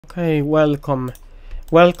Okay, welcome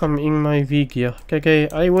in my video. Okay,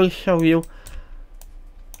 I will show you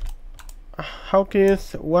how to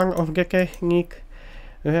use one of the technique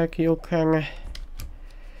that you can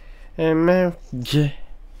merge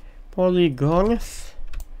polygons.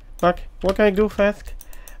 But what I do first,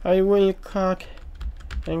 I will cut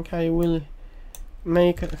and I will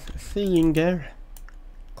make a cylinder.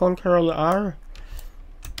 Control R.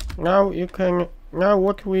 Now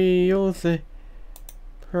what we use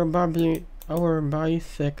probably our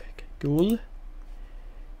bisect tool,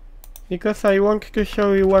 because I want to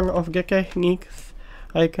show you one of the techniques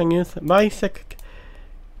I can use. Bisect.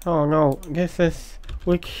 Oh no, this is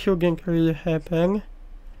which shouldn't really happen.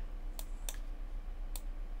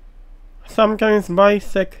 Sometimes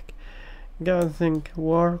bisect doesn't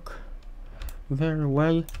work very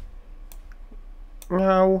well.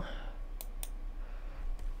 Now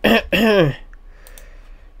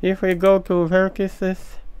if we go to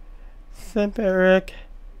vertices, separate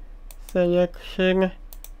selection,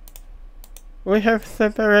 we have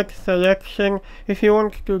separate selection. If you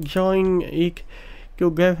want to join it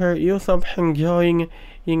together, use option join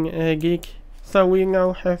in edit. So we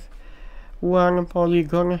now have one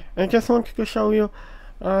polygon. I just want to show you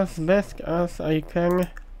as best as I can.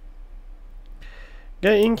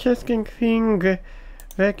 The interesting thing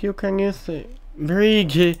that you can use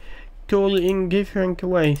bridge tool in different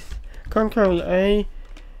ways. Control A,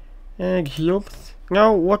 edge loops.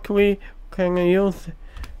 Now what we can use,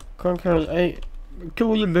 Control A,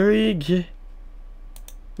 tool bridge,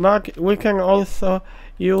 but we can also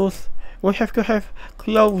use, we have to have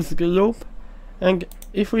closed loop, and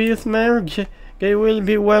if we use merge, they will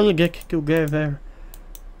be welded together.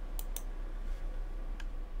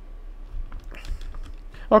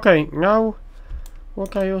 Okay, now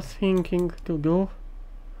what I was thinking to do,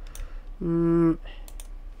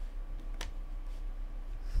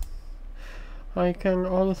 I can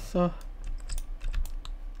also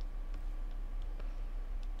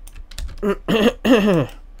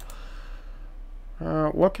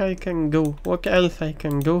what else I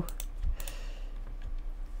can do?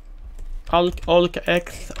 Alt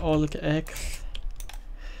X.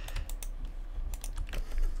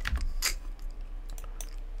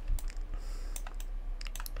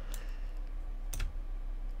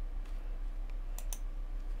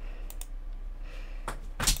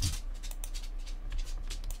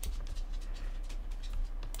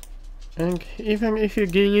 And even if you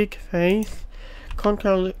delete face,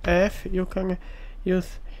 Control F, you can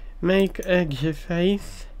use make edge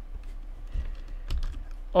face,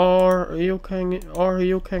 or you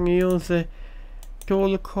can use a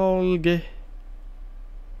tool called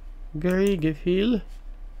grid fill.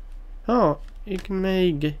 Oh, it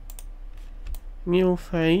made new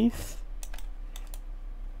face.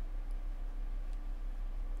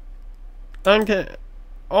 And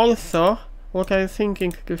also, what I'm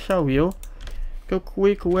thinking to show you, to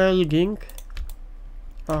quick welding.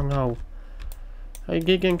 Oh no, I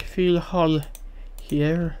didn't fill hole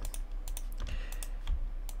here.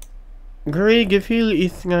 Grid fill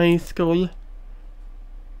is nice tool.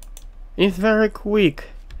 It's very quick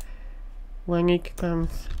when it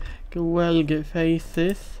comes to weld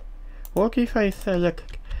faces. What if I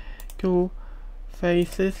select two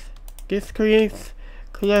faces? This creates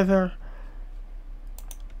clever.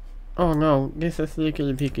 Oh no, this is a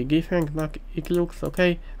little bit different, but it looks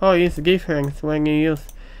okay. Oh, it's different when you use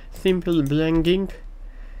simple blending.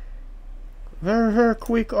 Very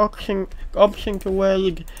quick option to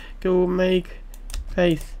weld, to make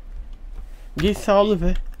face.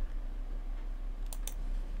 Dissolve.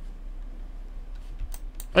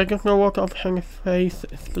 I don't know what option face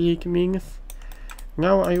split means.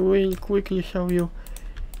 Now I will quickly show you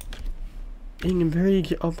in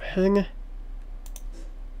bridge option.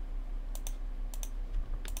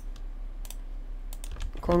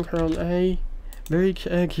 Control A, bridge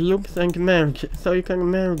edge loops and merge, so you can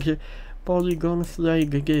merge polygons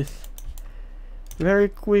like this. Very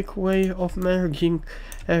quick way of merging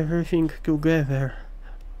everything together.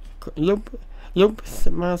 Loops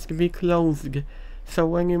must be closed, so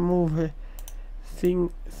when you move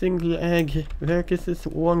single edge, vertices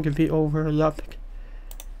won't be overlapped.